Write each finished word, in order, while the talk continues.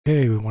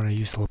Okay, we want to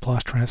use the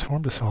Laplace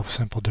transform to solve a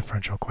simple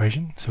differential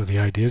equation. So the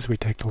idea is we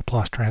take the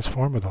Laplace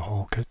transform of the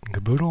whole kit and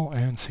caboodle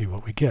and see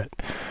what we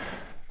get.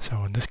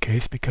 So in this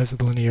case, because of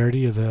the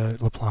linearity of the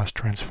Laplace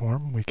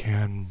transform, we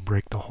can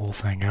break the whole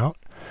thing out.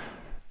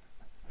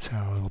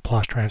 So the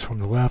Laplace transform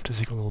on the left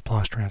is equal to the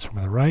Laplace transform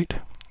on the right.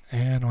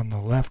 And on the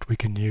left, we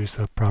can use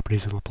the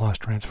properties of the Laplace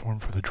transform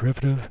for the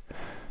derivative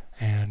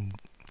and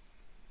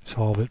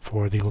solve it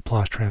for the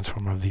Laplace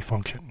transform of the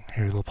function.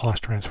 Here, the Laplace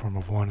transform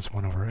of 1 is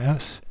 1 over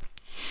s.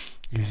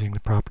 Using the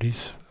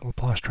properties of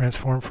Laplace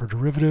transform for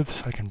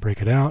derivatives, I can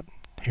break it out.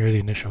 Here the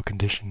initial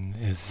condition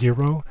is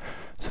 0,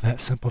 so that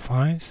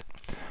simplifies.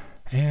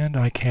 And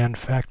I can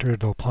factor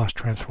the Laplace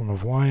transform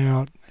of y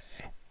out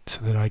so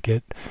that I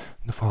get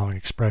the following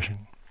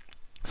expression.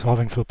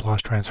 Solving for the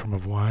Laplace transform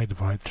of y,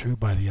 divide through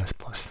by the s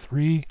plus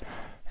 3,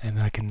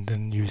 and I can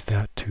then use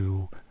that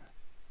to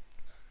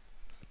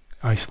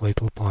isolate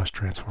the Laplace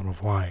transform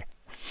of y.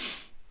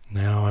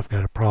 Now I've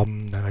got a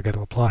problem that I got the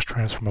Laplace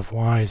transform of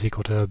y is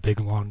equal to a big,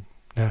 long,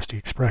 nasty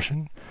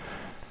expression.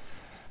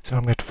 So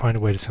I'm going to find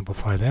a way to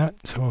simplify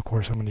that. So of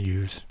course I'm going to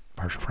use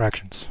partial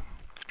fractions.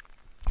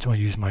 So I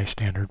use my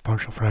standard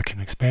partial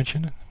fraction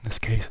expansion. In this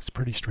case it's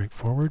pretty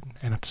straightforward,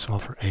 and I have to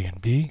solve for a and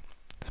b.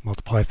 Let's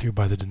multiply through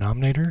by the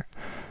denominator,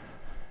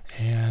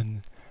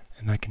 and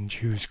I can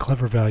choose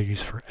clever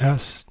values for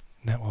s,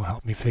 and that will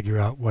help me figure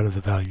out what are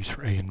the values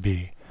for a and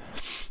b.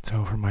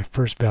 So for my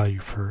first value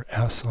for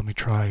s, let me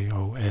try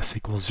s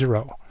equals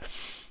 0.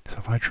 So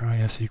if I try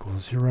s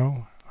equals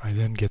 0, I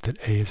then get that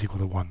a is equal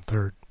to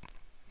 1/3.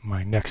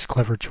 My next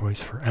clever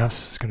choice for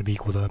s is going to be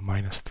equal to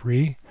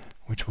 -3,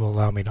 which will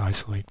allow me to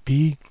isolate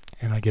b,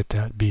 and I get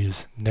that b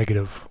is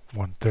negative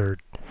 1/3.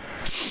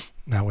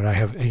 Now when I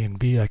have a and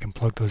b, I can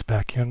plug those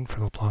back in for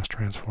the Laplace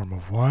transform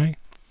of y,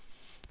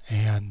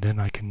 and then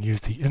I can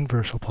use the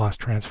inverse Laplace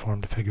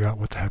transform to figure out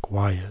what the heck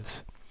y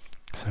is.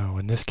 So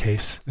in this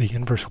case, the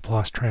inverse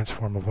Laplace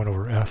transform of 1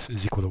 over s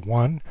is equal to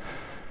 1.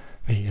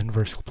 The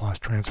inverse Laplace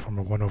transform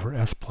of 1 over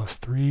s plus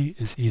 3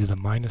 is e to the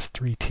minus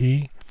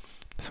 3t.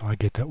 So I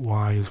get that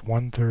y is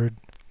 1/3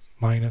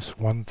 minus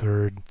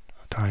 1/3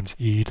 times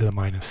e to the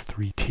minus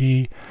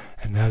 3t,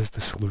 and that is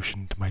the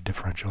solution to my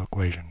differential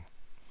equation.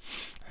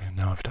 And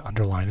now I have to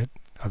underline it,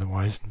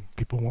 otherwise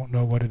people won't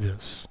know what it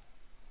is.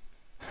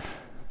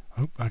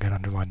 Oh, I got to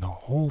underline the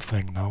whole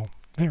thing though.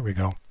 There we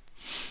go.